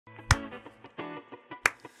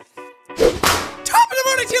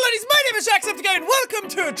ladies, my name is Jacksepticeye and welcome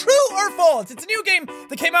to True or False. It's a new game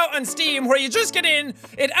that came out on Steam where you just get in,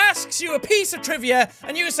 it asks you a piece of trivia,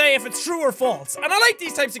 and you say if it's true or false. And I like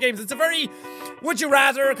these types of games. It's a very would you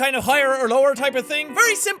rather kind of higher or lower type of thing.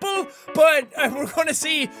 Very simple, but we're going to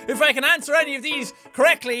see if I can answer any of these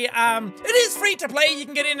correctly. It is free to play. You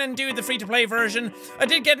can get in and do the free to play version. I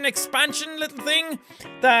did get an expansion little thing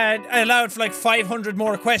that allowed for like 500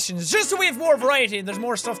 more questions, just so we have more variety and there's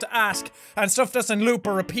more stuff to ask and stuff doesn't loop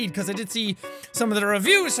or repeat, because I did see some of the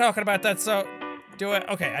reviews talking about that. So do it.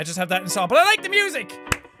 Okay, I just have that installed, but I like the music.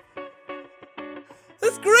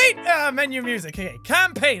 That's great menu music. Okay,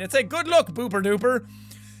 campaign. It's a good luck, booper duper.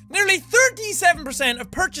 Nearly 37%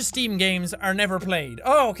 of purchased Steam games are never played.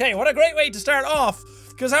 Oh, okay, what a great way to start off.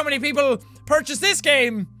 Because how many people purchase this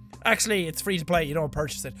game? Actually, it's free to play, you don't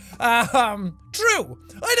purchase it. True.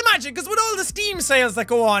 I'd imagine, because with all the Steam sales that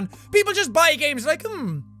go on, people just buy games like,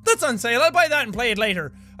 that's on sale, I'll buy that and play it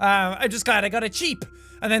later. I'm just glad I got it cheap.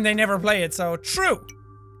 And then they never play it, so true.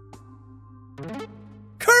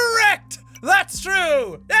 Correct! That's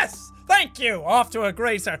true! Yes! Thank you! Off to a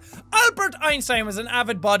great start. Albert Einstein was an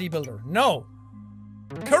avid bodybuilder. No.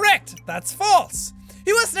 Correct! That's false.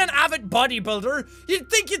 He wasn't an avid bodybuilder. You'd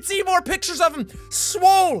think you'd see more pictures of him.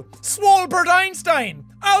 Swolbert Einstein.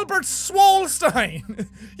 Albert Swolstein.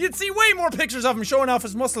 You'd see way more pictures of him showing off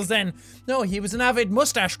his muscles then. No, he was an avid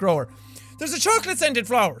mustache grower. There's a chocolate-scented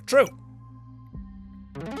flower. True.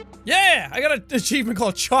 Yeah, I got an achievement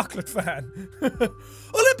called Chocolate Fan.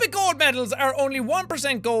 Olympic gold medals are only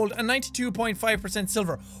 1% gold and 92.5%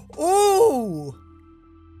 silver. Ooh.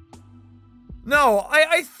 No,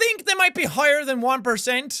 I think they might be higher than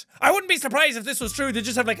 1%. I wouldn't be surprised if this was true. They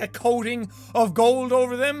just have like a coating of gold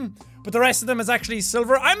over them, but the rest of them is actually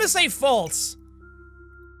silver. I'm gonna say false.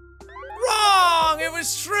 Wrong! It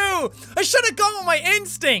was true! I should have gone with my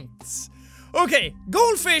instincts. Okay,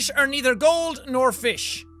 goldfish are neither gold nor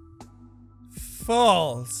fish.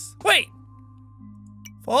 False. Wait.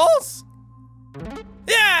 False?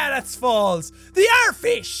 Yeah, that's false. They are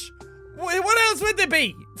fish. What else would they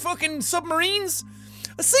be? Fucking submarines?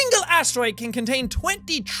 A single asteroid can contain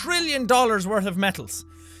 $20 trillion worth of metals.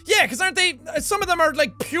 Yeah, because aren't they, some of them are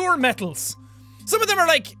like pure metals. Some of them are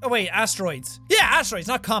like, oh wait, asteroids. Yeah, asteroids,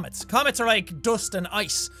 not comets. Comets are like dust and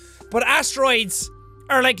ice. But asteroids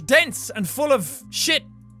are like dense and full of shit.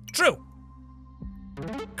 True.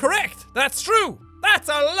 Correct, that's true. That's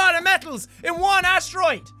a lot of metals in one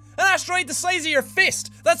asteroid. An asteroid the size of your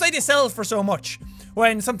fist. That's why they sell for so much.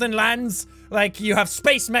 When something lands, like you have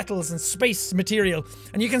space metals and space material,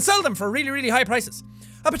 and you can sell them for really, really high prices.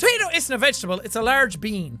 A potato isn't a vegetable, it's a large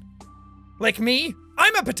bean. Like me,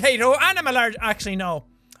 I'm a potato and I'm a large, actually no,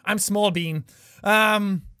 I'm small bean.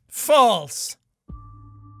 False.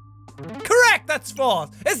 Correct, that's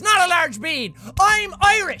false. It's not a large bean. I'm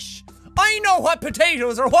Irish. I know what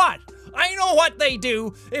potatoes are what. I know what they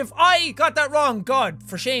do. If I got that wrong, God,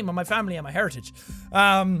 for shame on my family and my heritage. Even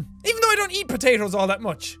though I don't eat potatoes all that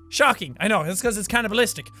much. Shocking, I know, it's because it's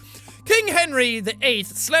cannibalistic. King Henry VIII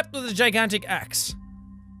slept with a gigantic axe.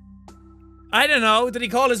 I don't know, did he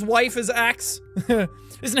call his wife his axe?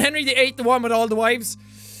 Isn't Henry VIII the one with all the wives?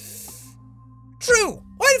 True,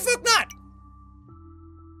 why the fuck not?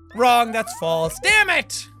 Wrong, that's false. Damn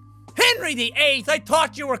it! Henry VIII, I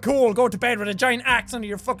thought you were cool going to bed with a giant axe under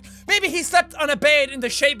your fuck. Maybe he slept on a bed in the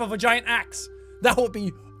shape of a giant axe. That would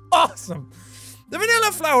be awesome. The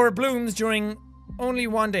vanilla flower blooms during only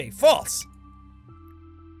one day. False.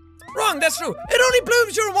 Wrong, that's true. It only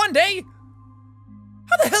blooms during one day?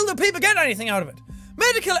 How the hell do people get anything out of it?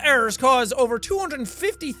 Medical errors cause over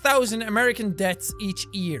 250,000 American deaths each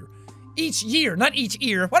year. Each year, not each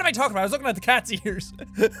ear. What am I talking about? I was looking at the cat's ears.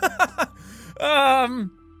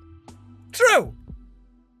 True.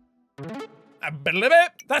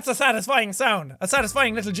 That's a satisfying sound. A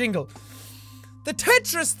satisfying little jingle. The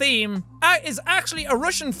Tetris theme is actually a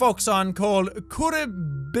Russian folk song called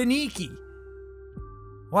Kurebeniki.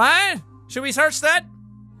 What? Should we search that?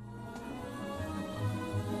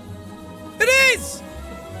 It is!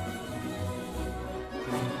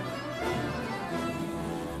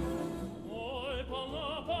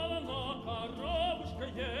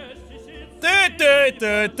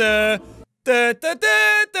 It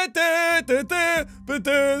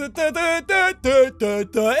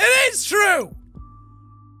is true!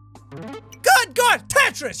 Good God,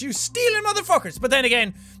 Tetris, you stealing motherfuckers! But then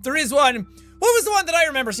again, there is one. What was the one that I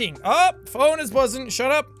remember seeing? Oh, phone is buzzing, shut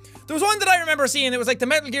up. There was one that I remember seeing, it was like the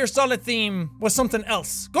Metal Gear Solid theme was something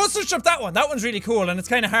else. Go search up that one, that one's really cool, and it's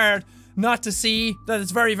kind of hard not to see that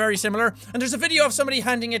it's very, very similar. And there's a video of somebody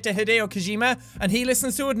handing it to Hideo Kojima, and he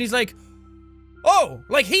listens to it and he's like, Oh,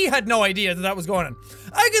 like he had no idea that that was going on.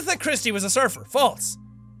 Agatha Christie was a surfer. False.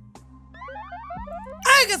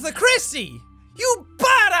 Agatha Christie! You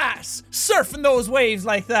badass! Surfing those waves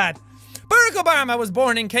like that. Barack Obama was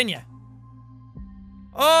born in Kenya.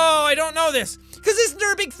 Oh, I don't know this. Because isn't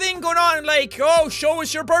there a big thing going on like, oh, show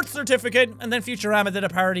us your birth certificate? And then Futurama did a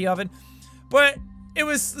parody of it. But it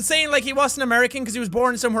was saying like he wasn't American because he was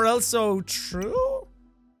born somewhere else, so true?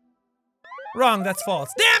 Wrong, that's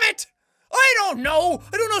false. Damn it! I don't know!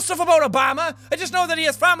 I don't know stuff about Obama. I just know that he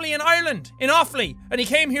has family in Ireland, in Offaly, and he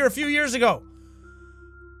came here a few years ago.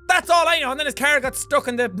 That's all I know, and then his car got stuck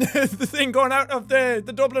in the, the thing going out of the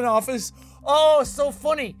Dublin office. Oh, so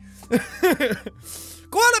funny.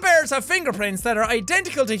 Koala bears have fingerprints that are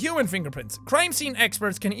identical to human fingerprints. Crime scene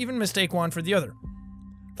experts can even mistake one for the other.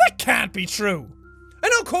 That can't be true. I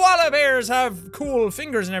know koala bears have cool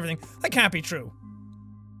fingers and everything. That can't be true.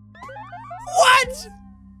 What?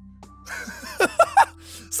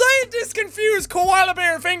 Scientists confuse koala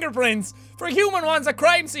bear fingerprints for human ones at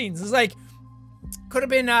crime scenes. It's like, could have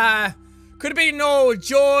been no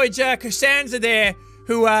George Costanza there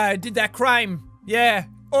who did that crime. Yeah.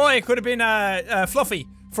 Oh, it could have been Fluffy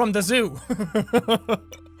from the zoo.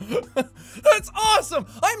 That's awesome.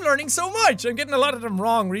 I'm learning so much. I'm getting a lot of them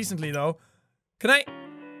wrong recently though. Can I?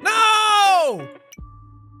 No!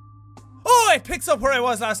 Oh, it picks up where I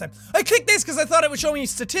was last time. I clicked this because I thought it would show me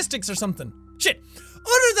statistics or something. Shit.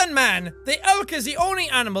 Other than man, the elk is the only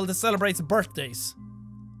animal that celebrates birthdays.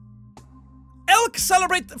 Elk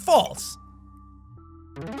celebrate false.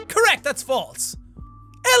 Correct, that's false.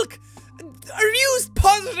 Elk, are you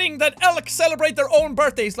positing that elk celebrate their own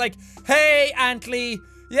birthdays? Like, hey, Antley,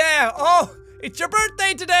 yeah, oh, it's your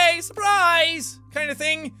birthday today, surprise, kind of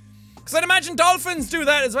thing. Because I'd imagine dolphins do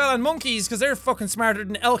that as well, and monkeys, because they're fucking smarter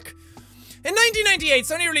than elk. In 1998,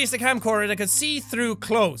 Sony released a camcorder that could see through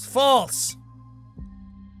clothes. False.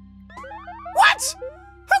 What?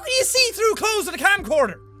 How can you see through clothes with a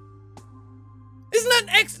camcorder? Isn't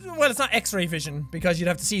that well, it's not X-ray vision, because you'd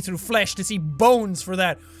have to see through flesh to see bones for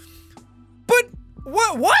that. But,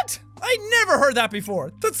 what? I never heard that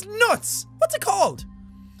before. That's nuts. What's it called?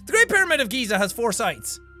 The Great Pyramid of Giza has 4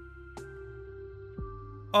 sides.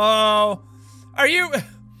 Oh, are you...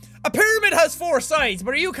 A pyramid has 4 sides,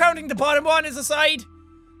 but are you counting the bottom one as a side?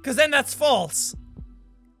 Because then that's false.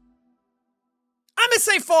 I'm gonna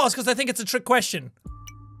say false because I think it's a trick question.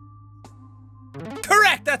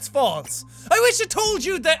 Correct, that's false. I wish it told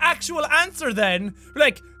you the actual answer then.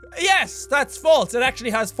 Like, yes, that's false. It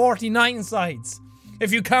actually has 49 sides.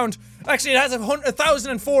 If you count, actually it has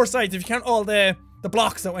 1,004 sides if you count all the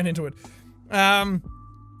blocks that went into it.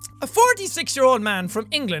 A 46-year-old man from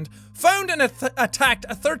England found and attacked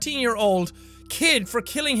a 13-year-old kid for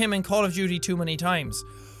killing him in Call of Duty too many times.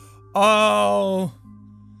 Oh,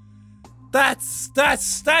 that's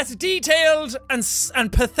detailed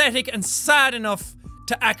and pathetic and sad enough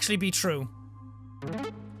to actually be true.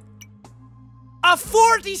 A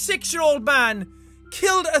 46-year-old man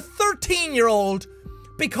killed a 13-year-old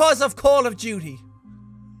because of Call of Duty.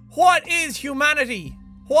 What is humanity?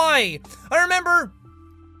 Why? I remember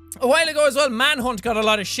a while ago as well, Manhunt got a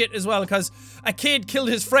lot of shit as well because a kid killed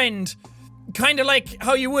his friend, kind of like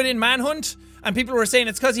how you would in Manhunt, and people were saying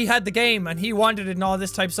it's because he had the game and he wanted it and all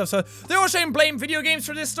this type of stuff. So they always try and blame video games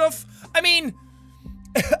for this stuff. I mean,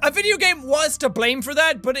 a video game was to blame for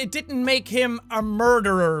that, but it didn't make him a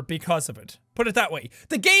murderer because of it. Put it that way.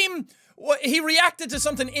 The game, he reacted to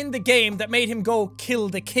something in the game that made him go kill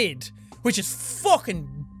the kid, which is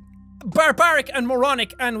fucking barbaric and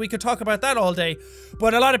moronic, and we could talk about that all day.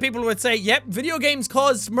 But a lot of people would say, yep, video games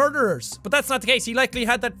caused murderers. But that's not the case. He likely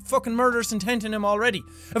had that fucking murderous intent in him already.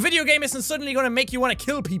 A video game isn't suddenly going to make you want to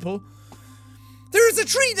kill people. There is a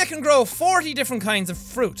tree that can grow 40 different kinds of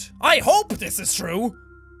fruit. I hope this is true.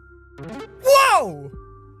 Whoa!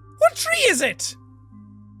 What tree is it?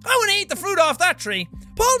 I want to eat the fruit off that tree.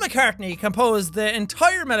 Paul McCartney composed the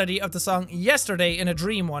entire melody of the song Yesterday in a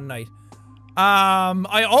Dream one night.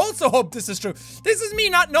 I also hope this is true. This is me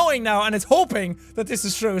not knowing now, and it's hoping that this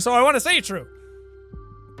is true, so I want to say true.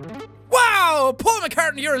 Wow! Paul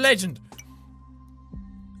McCartney, you're a legend.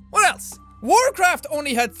 What else? Warcraft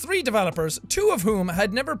only had 3 developers, 2 of whom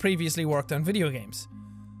had never previously worked on video games.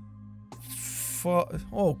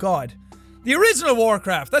 Oh god. The original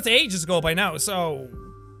Warcraft, that's ages ago by now, so...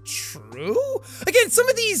 True? Again, some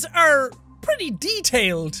of these are pretty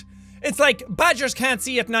detailed. It's like, badgers can't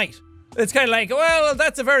see at night. It's kind of like, well,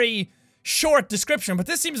 that's a very short description, but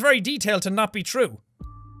this seems very detailed to not be true.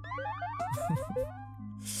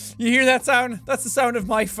 You hear that sound? That's the sound of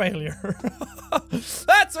my failure.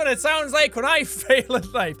 That's what it sounds like when I fail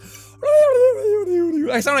at life.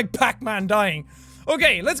 I sound like Pac-Man dying.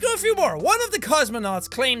 Okay, let's go a few more. One of the cosmonauts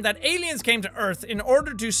claimed that aliens came to Earth in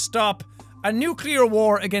order to stop a nuclear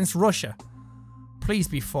war against Russia. Please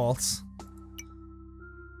be false.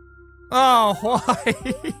 Oh, why?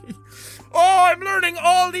 Oh, I'm learning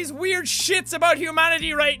all these weird shits about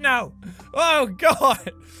humanity right now. Oh,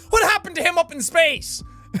 God. What happened to him up in space?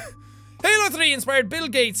 Halo 3 inspired Bill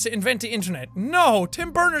Gates to invent the internet. No,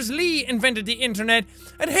 Tim Berners-Lee invented the internet,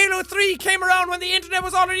 and Halo 3 came around when the internet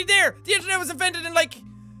was already there. The internet was invented in like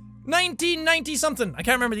 1990 something. I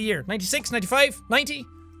can't remember the year. 96, 95, 90?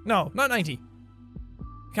 No, not 90.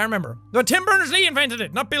 Can't remember. No, Tim Berners-Lee invented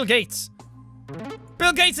it, not Bill Gates.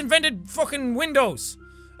 Bill Gates invented fucking Windows.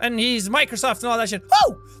 And he's Microsoft and all that shit.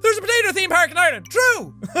 Oh! There's a potato theme park in Ireland!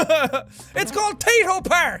 True! It's called Tato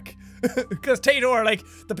Park! Because Tato are like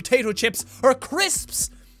the potato chips, or crisps,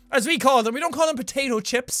 as we call them. We don't call them potato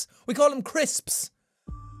chips, we call them crisps.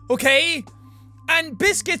 Okay? And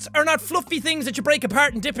biscuits are not fluffy things that you break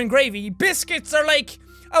apart and dip in gravy. Biscuits are like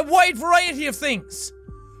a wide variety of things.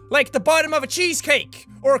 Like the bottom of a cheesecake,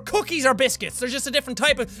 or cookies are biscuits. They're just a different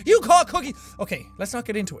type of— you call cookies— okay, let's not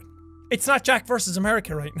get into it. It's not Jack versus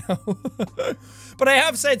America right now. But I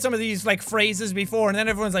have said some of these like phrases before, and then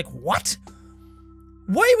everyone's like, what?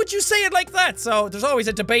 Why would you say it like that? So there's always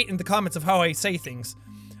a debate in the comments of how I say things.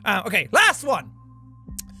 Okay, last one.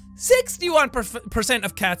 61%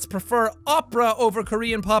 of cats prefer opera over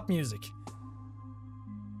Korean pop music.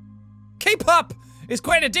 K-pop is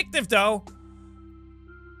quite addictive though.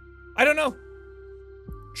 I don't know.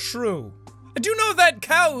 True. I do know that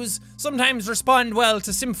cows sometimes respond well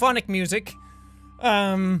to symphonic music.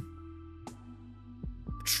 True.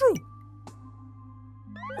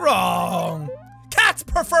 Wrong. Cats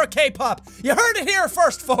prefer K-pop. You heard it here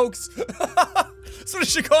first, folks. That's what I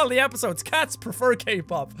should call the episodes. Cats prefer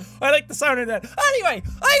K-pop. I like the sound of that. Anyway,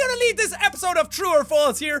 I'm gonna leave this episode of True or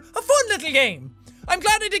False here. A fun little game. I'm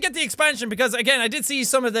glad I did get the expansion because, again, I did see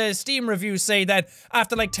some of the Steam reviews say that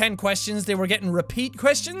after like 10 questions, they were getting repeat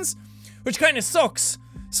questions, which kind of sucks.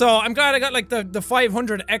 So I'm glad I got like the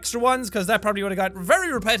 500 extra ones, because that probably would have got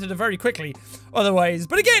very repetitive very quickly otherwise.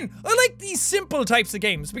 But again, I like these simple types of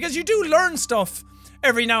games because you do learn stuff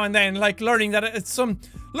every now and then, like learning that a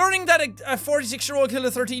 46-year-old killed a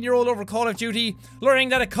 13-year-old over Call of Duty, learning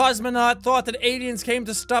that a cosmonaut thought that aliens came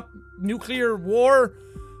to stop nuclear war,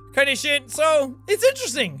 kind of shit. So it's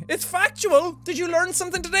interesting. It's factual. Did you learn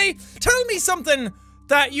something today? Tell me something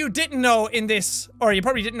that you didn't know in this, or you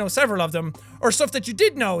probably didn't know several of them, or stuff that you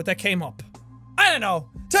did know that came up. I don't know.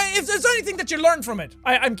 If there's anything that you learned from it.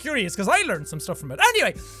 I'm curious, because I learned some stuff from it.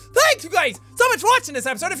 Anyway, thank you guys so much for watching this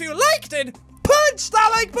episode. If you liked it, punch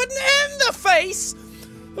that like button in the face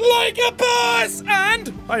like a boss,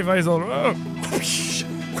 and high fives all around.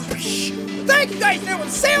 Thank you guys, and we'll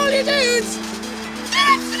see all you dudes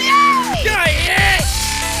next video. Yes!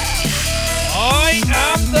 I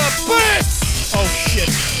am the best! Oh shit.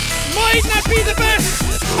 Might not be the best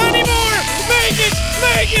anymore! Make it!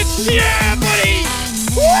 Yeah, buddy!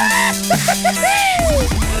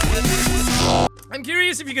 I'm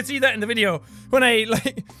curious if you could see that in the video when I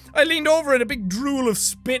leaned over and a big drool of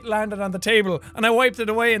spit landed on the table and I wiped it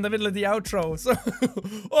away in the middle of the outro. So,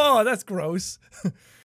 oh, that's gross.